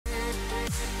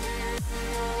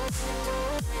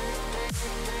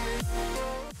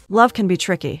Love can be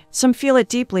tricky. Some feel it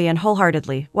deeply and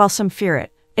wholeheartedly, while some fear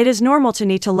it. It is normal to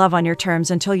need to love on your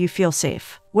terms until you feel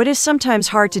safe. What is sometimes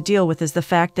hard to deal with is the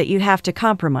fact that you have to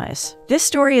compromise. This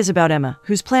story is about Emma,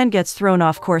 whose plan gets thrown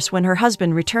off course when her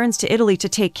husband returns to Italy to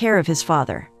take care of his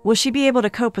father. Will she be able to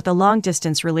cope with a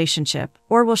long-distance relationship,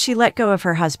 or will she let go of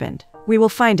her husband? We will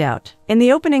find out. In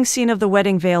the opening scene of the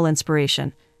wedding veil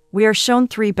inspiration, we are shown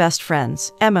three best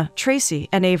friends, Emma, Tracy,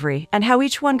 and Avery, and how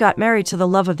each one got married to the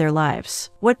love of their lives.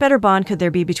 What better bond could there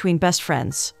be between best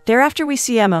friends? Thereafter we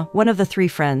see Emma, one of the three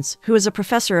friends, who is a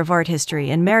professor of art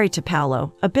history and married to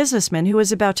Paolo, a businessman who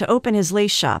is about to open his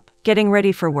lace shop, getting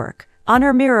ready for work. On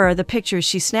her mirror are the pictures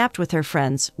she snapped with her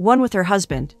friends, one with her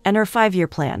husband, and her 5-year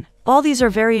plan. All these are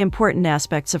very important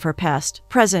aspects of her past,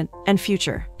 present, and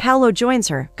future. Paolo joins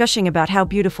her, gushing about how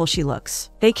beautiful she looks.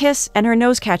 They kiss, and her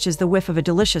nose catches the whiff of a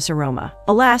delicious aroma.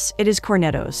 Alas, it is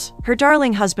cornettos. Her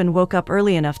darling husband woke up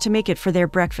early enough to make it for their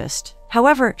breakfast.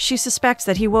 However, she suspects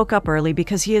that he woke up early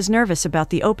because he is nervous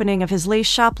about the opening of his lace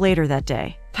shop later that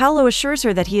day. Paolo assures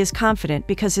her that he is confident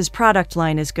because his product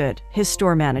line is good. His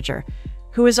store manager,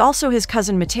 who is also his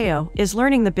cousin Matteo, is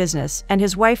learning the business, and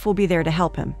his wife will be there to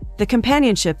help him. The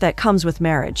companionship that comes with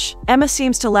marriage. Emma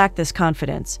seems to lack this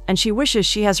confidence, and she wishes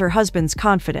she has her husband's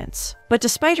confidence. But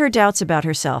despite her doubts about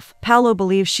herself, Paolo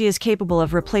believes she is capable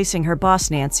of replacing her boss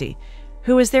Nancy,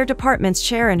 who is their department's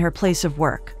chair in her place of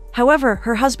work. However,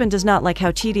 her husband does not like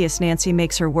how tedious Nancy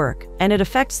makes her work, and it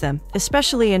affects them,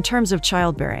 especially in terms of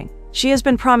childbearing. She has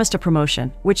been promised a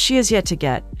promotion, which she is yet to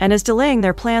get, and is delaying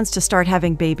their plans to start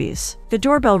having babies. The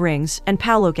doorbell rings, and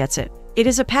Paolo gets it. It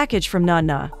is a package from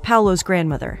Nonna, Paolo's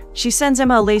grandmother. She sends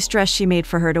Emma a lace dress she made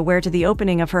for her to wear to the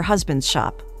opening of her husband's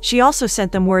shop. She also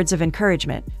sent them words of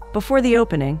encouragement. Before the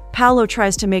opening, Paolo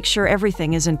tries to make sure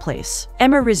everything is in place.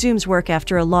 Emma resumes work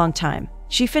after a long time.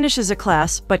 She finishes a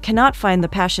class, but cannot find the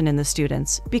passion in the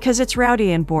students, because it's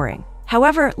rowdy and boring.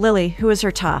 However, Lily, who is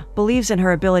her TA, believes in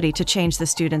her ability to change the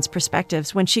students'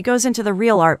 perspectives when she goes into the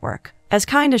real artwork. As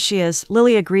kind as she is,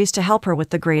 Lily agrees to help her with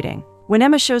the grading. When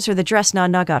Emma shows her the dress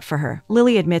Nonna got for her,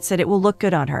 Lily admits that it will look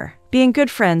good on her. Being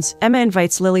good friends, Emma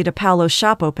invites Lily to Paolo's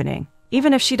shop opening.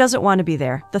 Even if she doesn't want to be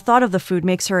there, the thought of the food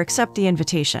makes her accept the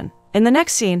invitation. In the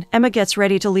next scene, Emma gets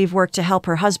ready to leave work to help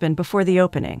her husband before the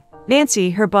opening. Nancy,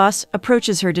 her boss,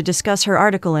 approaches her to discuss her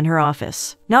article in her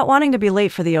office. Not wanting to be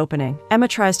late for the opening, Emma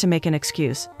tries to make an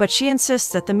excuse, but she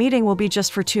insists that the meeting will be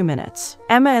just for 2 minutes.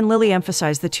 Emma and Lily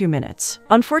emphasize the 2 minutes.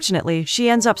 Unfortunately, she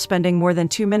ends up spending more than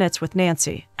 2 minutes with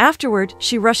Nancy. Afterward,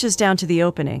 she rushes down to the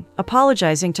opening,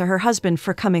 apologizing to her husband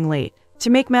for coming late. To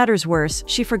make matters worse,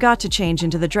 she forgot to change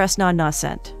into the dress Nonna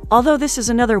sent. Although this is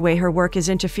another way her work is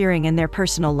interfering in their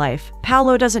personal life,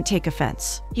 Paolo doesn't take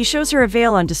offense. He shows her a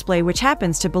veil on display which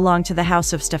happens to belong to the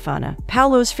house of Stefana,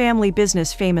 Paolo's family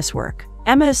business famous work.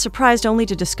 Emma is surprised only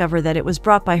to discover that it was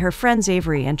brought by her friends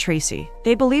Avery and Tracy.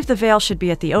 They believe the veil should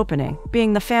be at the opening,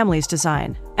 being the family's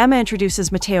design. Emma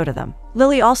introduces Matteo to them.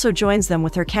 Lily also joins them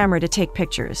with her camera to take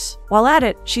pictures. While at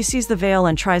it, she sees the veil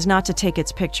and tries not to take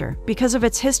its picture, because of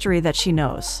its history that she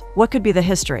knows. What could be the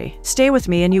history? Stay with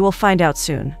me and you will find out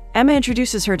soon. Emma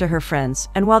introduces her to her friends,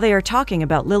 and while they are talking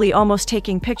about Lily almost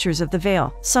taking pictures of the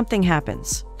veil, something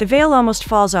happens. The veil almost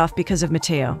falls off because of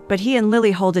Matteo, but he and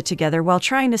Lily hold it together while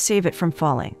trying to save it from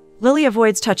falling. Lily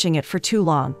avoids touching it for too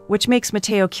long, which makes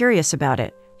Matteo curious about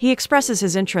it. He expresses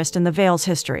his interest in the veil's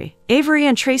history. Avery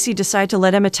and Tracy decide to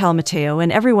let Emma tell Matteo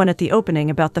and everyone at the opening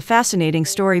about the fascinating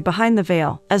story behind the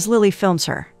veil, as Lily films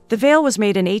her. The veil was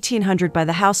made in 1800 by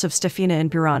the house of Stefana in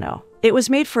Burano. It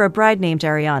was made for a bride named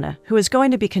Ariana, who is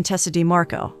going to be Contessa di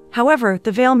Marco. However,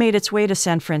 the veil made its way to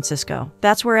San Francisco.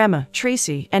 That's where Emma,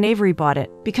 Tracy, and Avery bought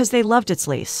it, because they loved its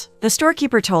lace. The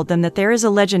storekeeper told them that there is a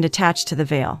legend attached to the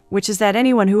veil, which is that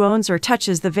anyone who owns or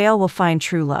touches the veil will find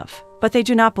true love. But they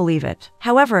do not believe it.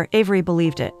 However, Avery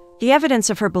believed it. The evidence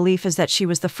of her belief is that she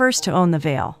was the first to own the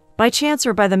veil. By chance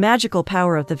or by the magical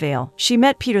power of the veil, she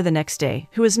met Peter the next day,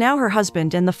 who is now her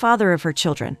husband and the father of her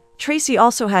children. Tracy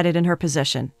also had it in her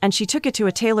possession, and she took it to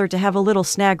a tailor to have a little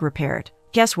snag repaired.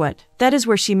 Guess what? That is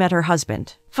where she met her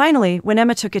husband. Finally, when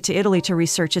Emma took it to Italy to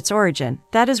research its origin,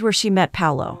 that is where she met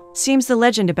Paolo. Seems the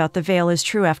legend about the veil is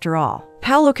true after all.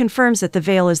 Paolo confirms that the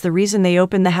veil is the reason they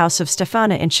opened the house of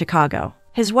Stefana in Chicago.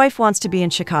 His wife wants to be in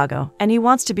Chicago, and he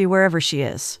wants to be wherever she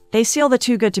is. They seal the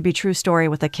too good to be true story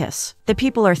with a kiss. The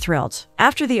people are thrilled.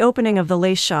 After the opening of the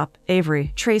lace shop,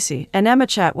 Avery, Tracy, and Emma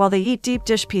chat while they eat deep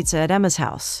dish pizza at Emma's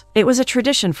house. It was a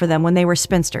tradition for them when they were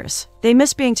spinsters. They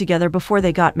miss being together before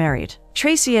they got married.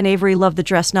 Tracy and Avery love the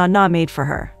dress Nana made for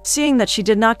her. Seeing that she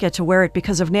did not get to wear it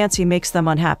because of Nancy makes them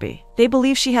unhappy. They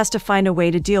believe she has to find a way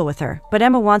to deal with her, but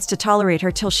Emma wants to tolerate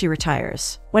her till she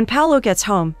retires. When Paolo gets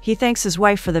home, he thanks his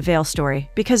wife for the veil story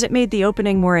because it made the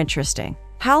opening more interesting.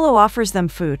 Paolo offers them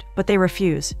food, but they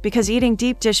refuse, because eating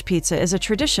deep dish pizza is a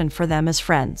tradition for them as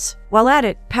friends. While at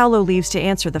it, Paolo leaves to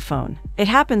answer the phone. It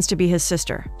happens to be his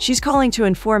sister. She's calling to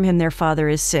inform him their father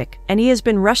is sick, and he has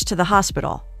been rushed to the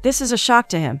hospital. This is a shock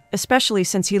to him, especially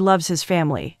since he loves his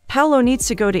family. Paolo needs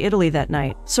to go to Italy that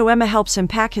night, so Emma helps him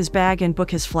pack his bag and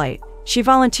book his flight. She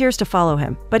volunteers to follow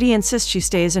him, but he insists she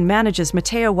stays and manages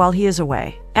Matteo while he is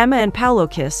away. Emma and Paolo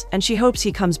kiss, and she hopes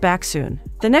he comes back soon.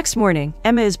 The next morning,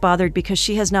 Emma is bothered because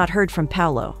she has not heard from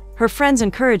Paolo. Her friends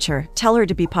encourage her, tell her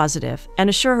to be positive, and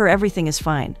assure her everything is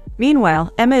fine.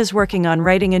 Meanwhile, Emma is working on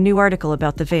writing a new article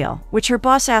about the veil, which her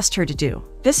boss asked her to do.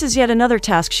 This is yet another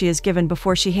task she is given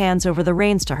before she hands over the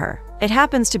reins to her. It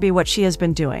happens to be what she has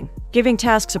been doing, giving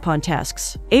tasks upon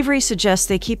tasks. Avery suggests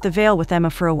they keep the veil with Emma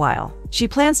for a while. She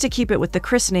plans to keep it with the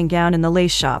christening gown in the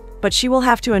lace shop, but she will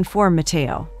have to inform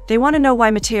Matteo. They want to know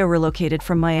why Matteo relocated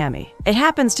from Miami. It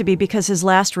happens to be because his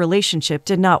last relationship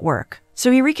did not work.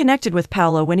 So he reconnected with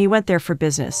Paolo when he went there for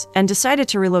business, and decided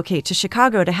to relocate to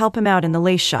Chicago to help him out in the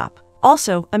lace shop.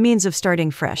 Also, a means of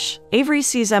starting fresh. Avery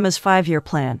sees Emma's 5-year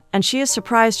plan, and she is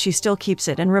surprised she still keeps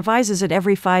it and revises it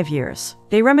every 5 years.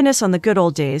 They reminisce on the good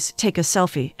old days, take a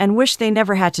selfie, and wish they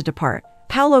never had to depart.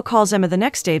 Paolo calls Emma the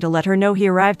next day to let her know he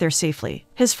arrived there safely.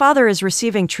 His father is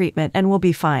receiving treatment and will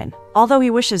be fine, although he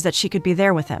wishes that she could be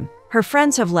there with him. Her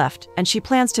friends have left, and she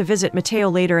plans to visit Matteo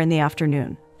later in the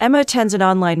afternoon. Emma attends an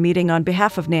online meeting on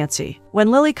behalf of Nancy.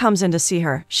 When Lily comes in to see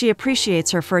her, she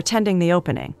appreciates her for attending the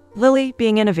opening. Lily,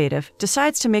 being innovative,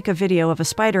 decides to make a video of a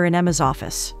spider in Emma's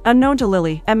office. Unknown to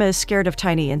Lily, Emma is scared of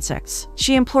tiny insects.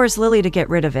 She implores Lily to get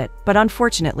rid of it, but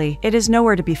unfortunately, it is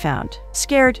nowhere to be found.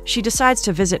 Scared, she decides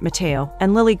to visit Matteo,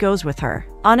 and Lily goes with her.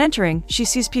 On entering, she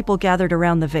sees people gathered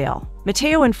around the veil.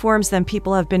 Matteo informs them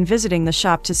people have been visiting the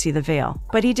shop to see the veil,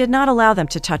 but he did not allow them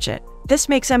to touch it. This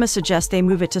makes Emma suggest they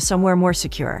move it to somewhere more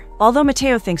secure, although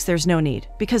Matteo thinks there's no need,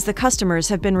 because the customers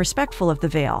have been respectful of the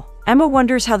veil. Emma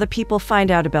wonders how the people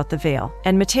find out about the veil,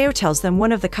 and Matteo tells them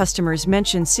one of the customers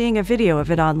mentioned seeing a video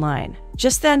of it online.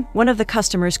 Just then, one of the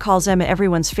customers calls Emma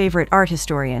everyone's favorite art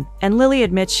historian, and Lily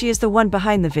admits she is the one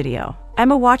behind the video.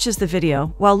 Emma watches the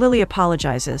video, while Lily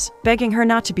apologizes, begging her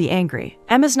not to be angry.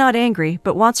 Emma's not angry,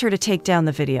 but wants her to take down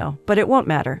the video, but it won't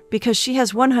matter, because she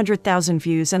has 100,000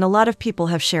 views and a lot of people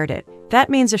have shared it. That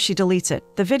means if she deletes it,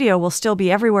 the video will still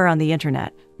be everywhere on the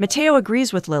internet. Matteo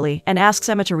agrees with Lily and asks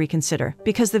Emma to reconsider,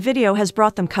 because the video has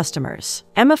brought them customers.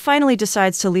 Emma finally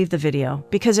decides to leave the video,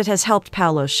 because it has helped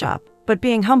Paolo's shop. But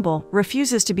being humble,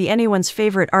 refuses to be anyone's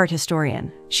favorite art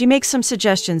historian. She makes some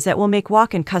suggestions that will make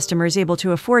walk-in customers able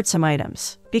to afford some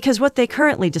items, because what they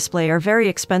currently display are very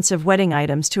expensive wedding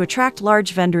items to attract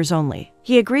large vendors only.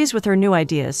 He agrees with her new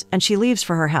ideas, and she leaves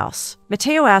for her house.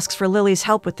 Matteo asks for Lily's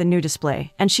help with the new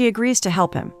display, and she agrees to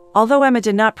help him. Although Emma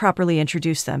did not properly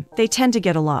introduce them, they tend to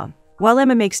get along. While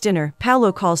Emma makes dinner,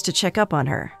 Paolo calls to check up on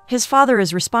her. His father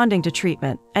is responding to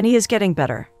treatment, and he is getting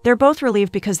better. They're both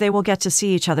relieved because they will get to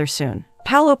see each other soon.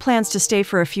 Paolo plans to stay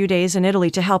for a few days in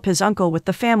Italy to help his uncle with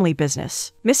the family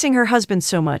business. Missing her husband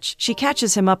so much, she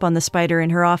catches him up on the spider in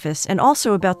her office and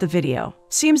also about the video.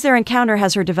 Seems their encounter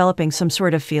has her developing some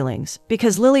sort of feelings,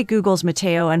 because Lily Googles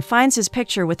Matteo and finds his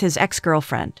picture with his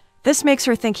ex-girlfriend. This makes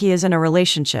her think he is in a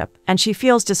relationship, and she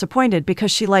feels disappointed because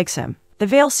she likes him. The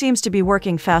veil seems to be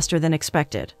working faster than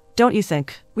expected. Don't you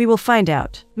think? We will find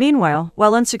out. Meanwhile,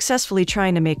 while unsuccessfully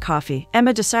trying to make coffee,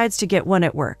 Emma decides to get one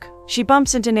at work. She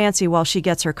bumps into Nancy while she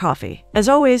gets her coffee. As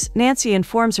always, Nancy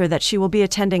informs her that she will be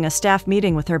attending a staff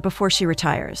meeting with her before she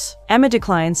retires. Emma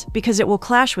declines, because it will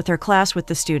clash with her class with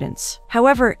the students.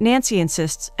 However, Nancy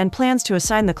insists, and plans to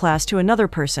assign the class to another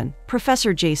person,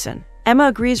 Professor Jason. Emma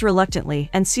agrees reluctantly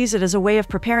and sees it as a way of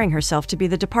preparing herself to be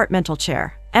the departmental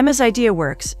chair. Emma's idea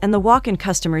works, and the walk-in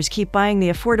customers keep buying the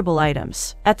affordable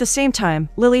items. At the same time,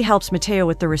 Lily helps Matteo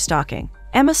with the restocking.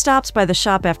 Emma stops by the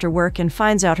shop after work and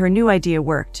finds out her new idea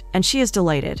worked, and she is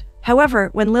delighted.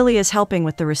 However, when Lily is helping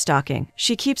with the restocking,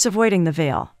 she keeps avoiding the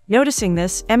veil. Noticing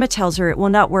this, Emma tells her it will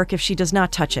not work if she does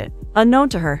not touch it. Unknown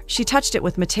to her, she touched it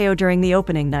with Matteo during the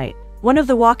opening night. One of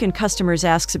the walk-in customers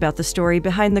asks about the story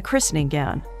behind the christening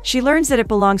gown. She learns that it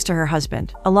belongs to her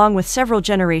husband, along with several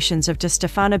generations of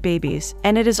DeStefano babies,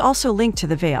 and it is also linked to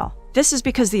the veil. This is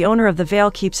because the owner of the veil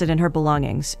keeps it in her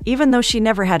belongings, even though she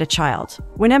never had a child.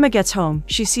 When Emma gets home,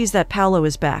 she sees that Paolo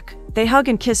is back. They hug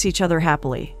and kiss each other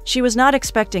happily. She was not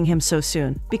expecting him so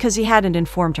soon, because he hadn't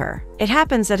informed her. It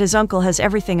happens that his uncle has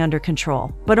everything under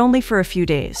control, but only for a few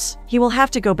days. He will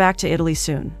have to go back to Italy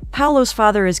soon. Paolo's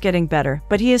father is getting better,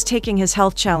 but he is taking his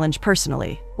health challenge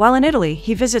personally. While in Italy,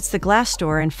 he visits the glass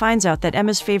store and finds out that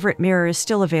Emma's favorite mirror is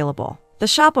still available. The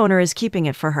shop owner is keeping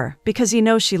it for her, because he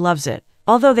knows she loves it.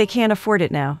 Although they can't afford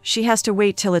it now, she has to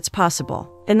wait till it's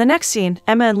possible. In the next scene,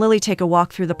 Emma and Lily take a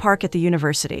walk through the park at the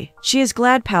university. She is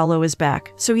glad Paolo is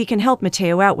back, so he can help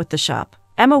Matteo out with the shop.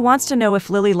 Emma wants to know if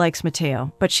Lily likes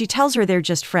Matteo, but she tells her they're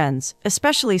just friends,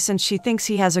 especially since she thinks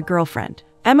he has a girlfriend.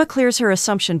 Emma clears her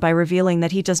assumption by revealing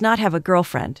that he does not have a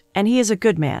girlfriend, and he is a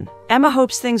good man. Emma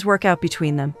hopes things work out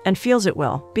between them, and feels it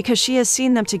will, because she has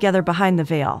seen them together behind the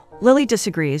veil. Lily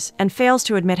disagrees, and fails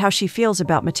to admit how she feels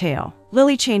about Matteo.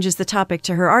 Lily changes the topic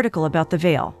to her article about the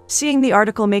veil. Seeing the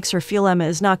article makes her feel Emma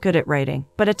is not good at writing,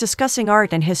 but at discussing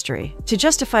art and history. To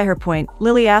justify her point,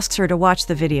 Lily asks her to watch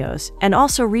the videos, and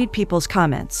also read people's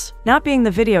comments. Not being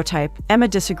the video type, Emma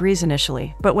disagrees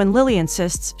initially, but when Lily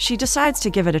insists, she decides to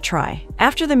give it a try.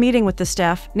 After the meeting with the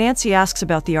staff, Nancy asks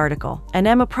about the article, and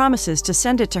Emma promises to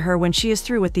send it to her when she is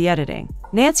through with the editing.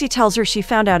 Nancy tells her she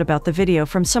found out about the video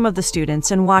from some of the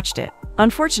students and watched it.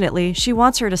 Unfortunately, she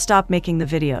wants her to stop making the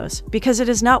videos, because it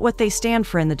is not what they stand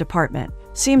for in the department.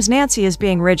 Seems Nancy is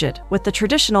being rigid, with the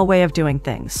traditional way of doing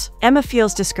things. Emma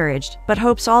feels discouraged, but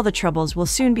hopes all the troubles will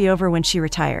soon be over when she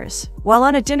retires. While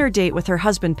on a dinner date with her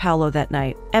husband Paolo that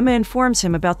night, Emma informs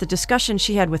him about the discussion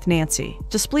she had with Nancy.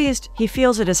 Displeased, he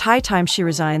feels it is high time she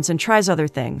resigns and tries other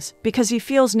things, because he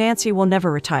feels Nancy will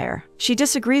never retire. She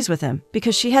disagrees with him,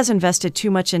 because she has invested too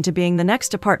much into being the next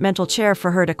departmental chair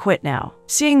for her to quit now.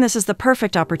 Seeing this as the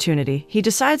perfect opportunity, he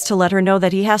decides to let her know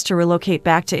that he has to relocate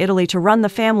back to Italy to run the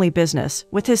family business,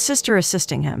 with his sister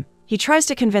assisting him. He tries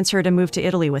to convince her to move to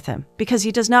Italy with him, because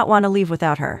he does not want to leave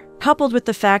without her, coupled with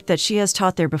the fact that she has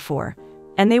taught there before,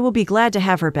 and they will be glad to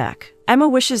have her back. Emma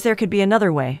wishes there could be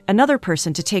another way, another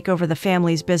person to take over the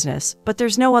family's business, but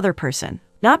there's no other person.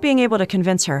 Not being able to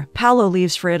convince her, Paolo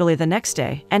leaves for Italy the next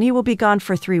day, and he will be gone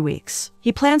for 3 weeks.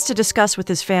 He plans to discuss with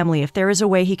his family if there is a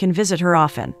way he can visit her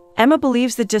often. Emma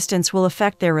believes the distance will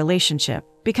affect their relationship,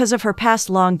 because of her past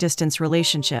long-distance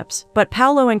relationships, but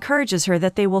Paolo encourages her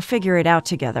that they will figure it out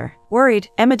together. Worried,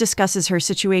 Emma discusses her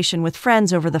situation with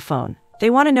friends over the phone.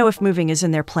 They want to know if moving is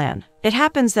in their plan. It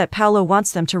happens that Paolo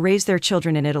wants them to raise their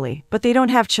children in Italy, but they don't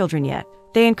have children yet.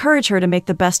 They encourage her to make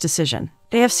the best decision.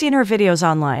 They have seen her videos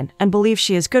online, and believe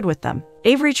she is good with them.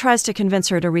 Avery tries to convince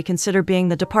her to reconsider being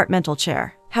the departmental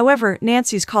chair. However,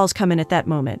 Nancy's calls come in at that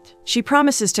moment. She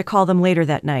promises to call them later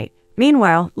that night.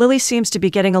 Meanwhile, Lily seems to be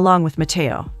getting along with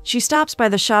Matteo. She stops by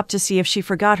the shop to see if she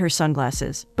forgot her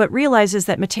sunglasses, but realizes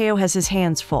that Matteo has his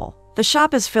hands full. The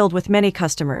shop is filled with many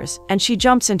customers, and she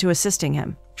jumps into assisting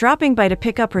him. Dropping by to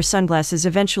pick up her sunglasses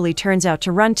eventually turns out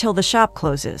to run till the shop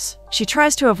closes. She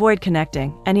tries to avoid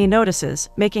connecting, and he notices,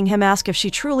 making him ask if she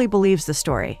truly believes the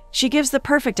story. She gives the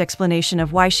perfect explanation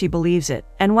of why she believes it,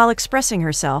 and while expressing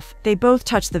herself, they both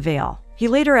touch the veil. He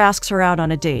later asks her out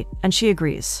on a date, and she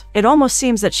agrees. It almost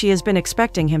seems that she has been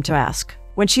expecting him to ask.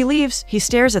 When she leaves, he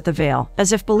stares at the veil,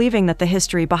 as if believing that the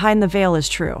history behind the veil is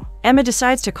true. Emma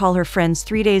decides to call her friends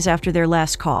 3 days after their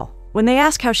last call. When they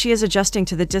ask how she is adjusting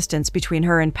to the distance between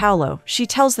her and Paolo, she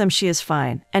tells them she is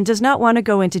fine, and does not want to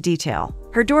go into detail.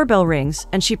 Her doorbell rings,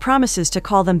 and she promises to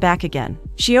call them back again.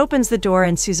 She opens the door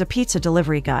and sees a pizza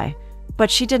delivery guy,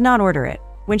 but she did not order it.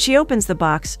 When she opens the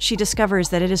box, she discovers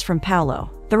that it is from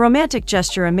Paolo. The romantic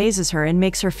gesture amazes her and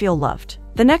makes her feel loved.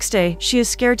 The next day, she is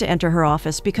scared to enter her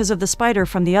office because of the spider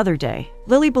from the other day.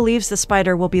 Lily believes the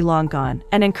spider will be long gone,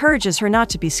 and encourages her not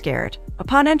to be scared.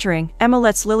 Upon entering, Emma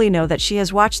lets Lily know that she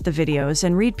has watched the videos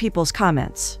and read people's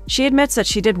comments. She admits that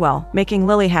she did well, making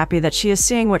Lily happy that she is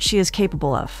seeing what she is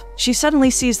capable of. She suddenly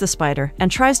sees the spider,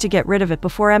 and tries to get rid of it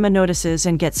before Emma notices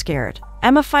and gets scared.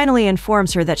 Emma finally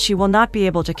informs her that she will not be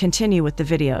able to continue with the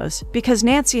videos, because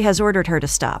Nancy has ordered her to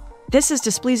stop. This is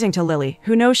displeasing to Lily,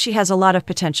 who knows she has a lot of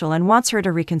potential and wants her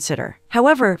to reconsider.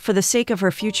 However, for the sake of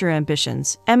her future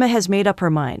ambitions, Emma has made up her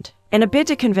mind. In a bid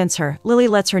to convince her, Lily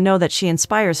lets her know that she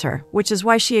inspires her, which is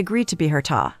why she agreed to be her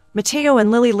TA. Matteo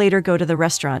and Lily later go to the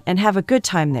restaurant and have a good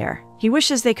time there. He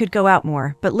wishes they could go out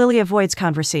more, but Lily avoids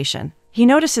conversation. He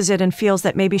notices it and feels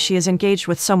that maybe she is engaged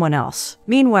with someone else.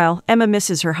 Meanwhile, Emma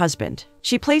misses her husband.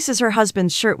 She places her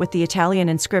husband's shirt with the Italian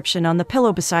inscription on the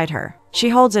pillow beside her. She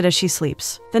holds it as she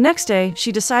sleeps. The next day,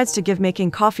 she decides to give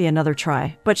making coffee another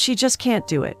try, but she just can't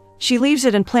do it. She leaves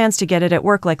it and plans to get it at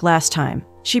work like last time.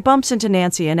 She bumps into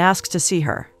Nancy and asks to see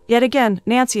her. Yet again,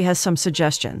 Nancy has some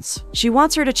suggestions. She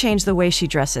wants her to change the way she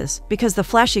dresses, because the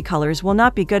flashy colors will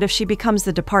not be good if she becomes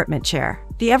the department chair.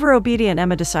 The ever-obedient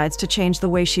Emma decides to change the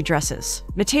way she dresses.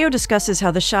 Mateo discusses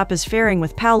how the shop is faring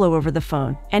with Paolo over the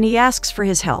phone, and he asks for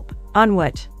his help. On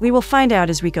what? We will find out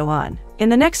as we go on. In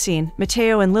the next scene,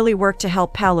 Mateo and Lily work to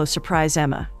help Paolo surprise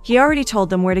Emma. He already told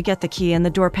them where to get the key and the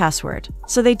door password,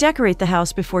 so they decorate the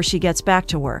house before she gets back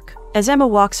to work. As Emma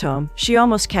walks home, she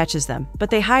almost catches them, but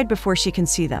they hide before she can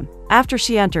see them. After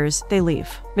she enters, they leave.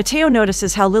 Mateo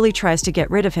notices how Lily tries to get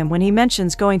rid of him when he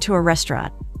mentions going to a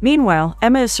restaurant. Meanwhile,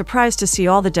 Emma is surprised to see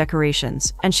all the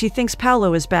decorations, and she thinks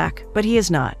Paolo is back, but he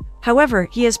is not. However,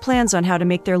 he has plans on how to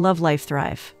make their love life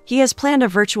thrive. He has planned a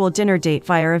virtual dinner date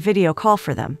via a video call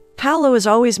for them. Paolo is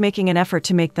always making an effort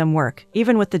to make them work,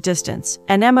 even with the distance,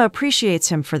 and Emma appreciates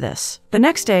him for this. The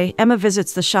next day, Emma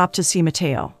visits the shop to see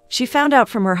Mateo. She found out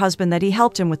from her husband that he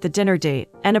helped him with the dinner date,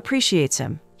 and appreciates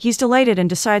him. He's delighted and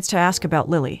decides to ask about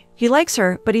Lily. He likes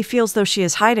her, but he feels though she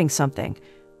is hiding something.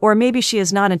 Or maybe she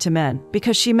is not into men,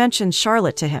 because she mentions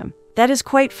Charlotte to him. That is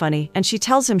quite funny, and she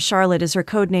tells him Charlotte is her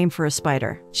code name for a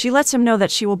spider. She lets him know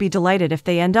that she will be delighted if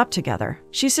they end up together.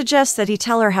 She suggests that he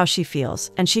tell her how she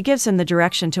feels, and she gives him the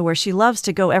direction to where she loves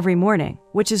to go every morning,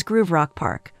 which is Groove Rock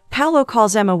Park. Paolo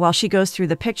calls Emma while she goes through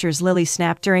the pictures Lily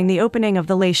snapped during the opening of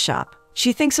the lace shop.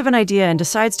 She thinks of an idea and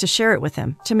decides to share it with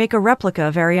him, to make a replica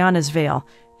of Ariana's veil,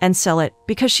 and sell it,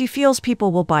 because she feels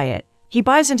people will buy it. He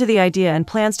buys into the idea and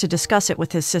plans to discuss it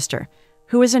with his sister,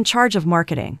 who is in charge of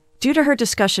marketing. Due to her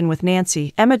discussion with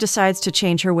Nancy, Emma decides to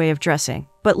change her way of dressing,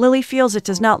 but Lily feels it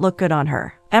does not look good on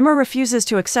her. Emma refuses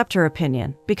to accept her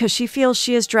opinion, because she feels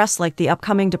she is dressed like the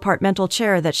upcoming departmental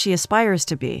chair that she aspires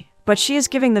to be. But she is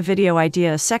giving the video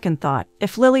idea a second thought,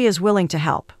 if Lily is willing to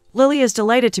help. Lily is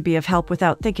delighted to be of help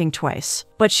without thinking twice,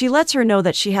 but she lets her know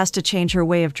that she has to change her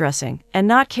way of dressing, and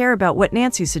not care about what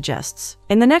Nancy suggests.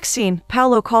 In the next scene,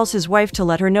 Paolo calls his wife to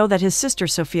let her know that his sister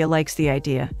Sophia likes the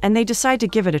idea, and they decide to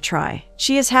give it a try.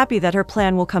 She is happy that her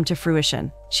plan will come to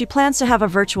fruition. She plans to have a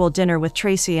virtual dinner with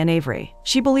Tracy and Avery.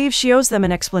 She believes she owes them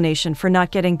an explanation for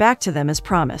not getting back to them as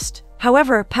promised.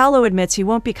 However, Paolo admits he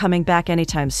won't be coming back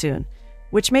anytime soon,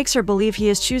 which makes her believe he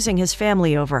is choosing his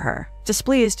family over her.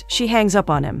 Displeased, she hangs up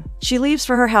on him. She leaves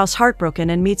for her house heartbroken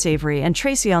and meets Avery and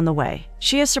Tracy on the way.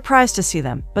 She is surprised to see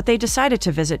them, but they decided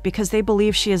to visit because they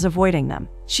believe she is avoiding them.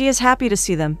 She is happy to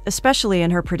see them, especially in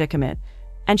her predicament,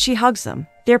 and she hugs them.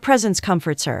 Their presence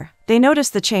comforts her. They notice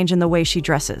the change in the way she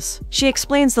dresses. She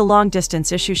explains the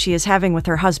long-distance issue she is having with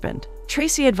her husband.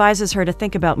 Tracy advises her to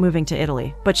think about moving to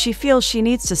Italy, but she feels she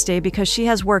needs to stay because she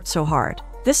has worked so hard.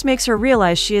 This makes her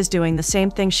realize she is doing the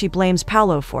same thing she blames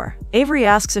Paolo for. Avery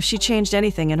asks if she changed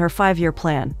anything in her 5-year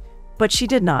plan, but she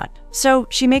did not. So,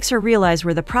 she makes her realize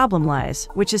where the problem lies,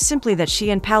 which is simply that she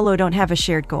and Paolo don't have a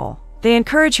shared goal. They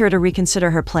encourage her to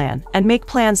reconsider her plan, and make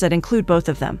plans that include both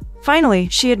of them. Finally,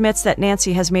 she admits that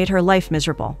Nancy has made her life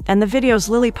miserable, and the videos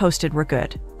Lily posted were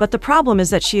good. But the problem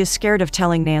is that she is scared of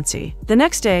telling Nancy. The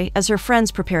next day, as her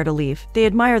friends prepare to leave, they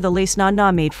admire the lace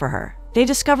Nana made for her. They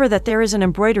discover that there is an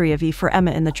embroidery of E for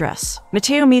Emma in the dress.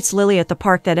 Mateo meets Lily at the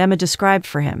park that Emma described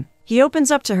for him. He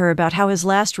opens up to her about how his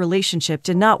last relationship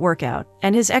did not work out,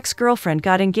 and his ex-girlfriend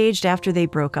got engaged after they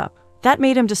broke up. That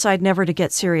made him decide never to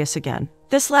get serious again.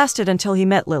 This lasted until he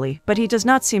met Lily, but he does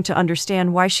not seem to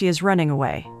understand why she is running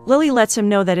away. Lily lets him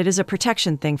know that it is a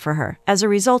protection thing for her, as a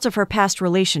result of her past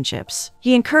relationships.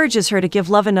 He encourages her to give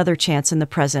love another chance in the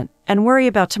present, and worry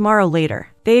about tomorrow later.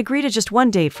 They agree to just one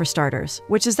date for starters,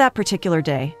 which is that particular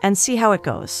day, and see how it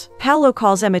goes. Paolo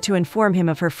calls Emma to inform him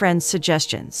of her friend's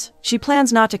suggestions. She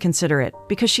plans not to consider it,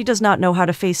 because she does not know how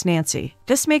to face Nancy.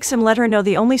 This makes him let her know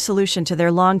the only solution to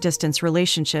their long-distance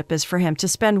relationship is for him to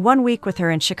spend 1 week with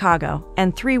her in Chicago,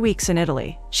 and 3 weeks in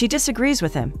Italy. She disagrees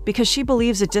with him, because she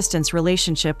believes a distance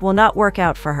relationship will not work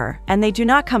out for her, and they do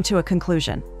not come to a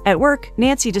conclusion. At work,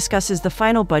 Nancy discusses the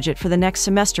final budget for the next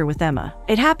semester with Emma.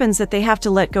 It happens that they have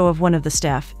to let go of one of the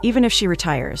staff, even if she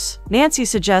retires. Nancy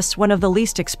suggests one of the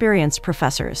least experienced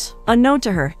professors. Unknown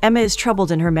to her, Emma is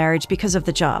troubled in her marriage because of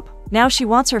the job. Now she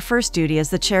wants her first duty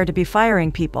as the chair to be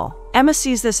firing people. Emma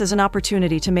sees this as an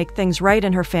opportunity to make things right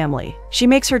in her family. She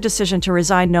makes her decision to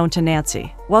resign known to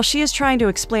Nancy. While she is trying to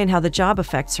explain how the job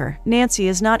affects her, Nancy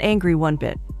is not angry one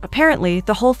bit. Apparently,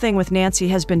 the whole thing with Nancy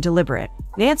has been deliberate.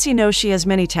 Nancy knows she has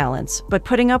many talents, but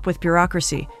putting up with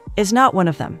bureaucracy is not one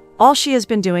of them. All she has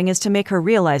been doing is to make her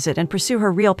realize it and pursue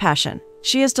her real passion.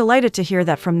 She is delighted to hear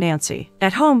that from Nancy.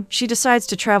 At home, she decides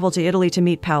to travel to Italy to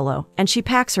meet Paolo, and she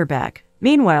packs her bag.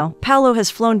 Meanwhile, Paolo has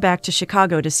flown back to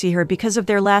Chicago to see her because of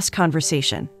their last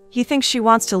conversation. He thinks she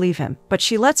wants to leave him, but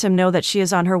she lets him know that she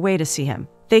is on her way to see him.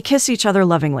 They kiss each other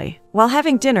lovingly. While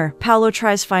having dinner, Paolo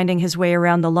tries finding his way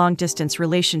around the long-distance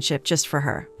relationship just for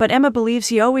her. But Emma believes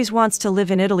he always wants to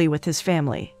live in Italy with his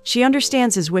family. She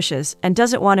understands his wishes and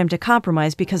doesn't want him to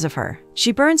compromise because of her.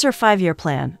 She burns her 5-year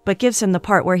plan, but gives him the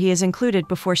part where he is included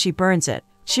before she burns it.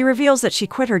 She reveals that she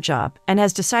quit her job and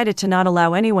has decided to not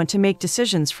allow anyone to make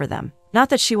decisions for them. Not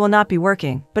that she will not be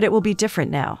working, but it will be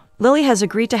different now. Lily has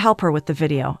agreed to help her with the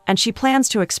video, and she plans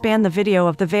to expand the video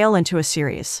of the veil into a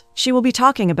series. She will be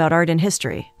talking about art and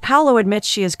history. Paolo admits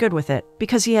she is good with it,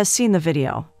 because he has seen the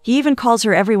video. He even calls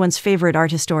her everyone's favorite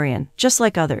art historian, just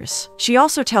like others. She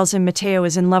also tells him Matteo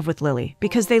is in love with Lily,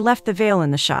 because they left the veil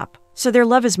in the shop. So their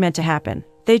love is meant to happen.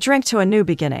 They drink to a new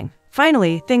beginning.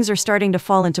 Finally, things are starting to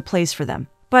fall into place for them.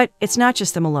 But it's not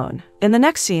just them alone. In the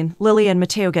next scene, Lily and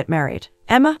Matteo get married.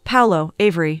 Emma, Paolo,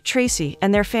 Avery, Tracy,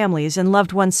 and their families and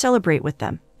loved ones celebrate with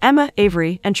them. Emma,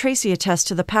 Avery, and Tracy attest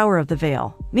to the power of the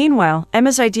veil. Meanwhile,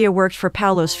 Emma's idea worked for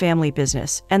Paolo's family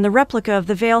business, and the replica of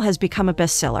the veil has become a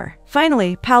bestseller.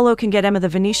 Finally, Paolo can get Emma the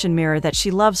Venetian mirror that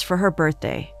she loves for her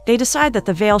birthday. They decide that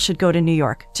the veil should go to New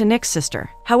York, to Nick's sister.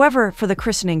 However, for the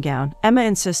christening gown, Emma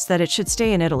insists that it should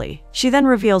stay in Italy. She then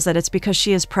reveals that it's because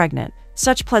she is pregnant.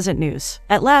 Such pleasant news.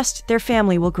 At last, their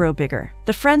family will grow bigger.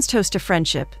 The friends toast to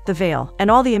friendship, the veil,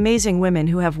 and all the amazing women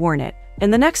who have worn it.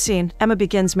 In the next scene, Emma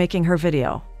begins making her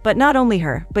video. But not only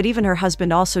her, but even her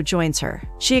husband also joins her.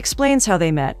 She explains how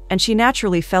they met, and she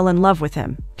naturally fell in love with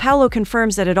him. Paolo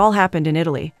confirms that it all happened in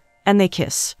Italy, and they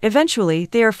kiss. Eventually,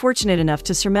 they are fortunate enough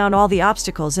to surmount all the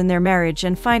obstacles in their marriage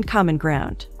and find common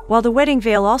ground. While the wedding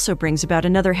veil also brings about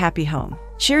another happy home.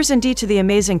 Cheers indeed to the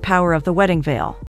amazing power of the wedding veil.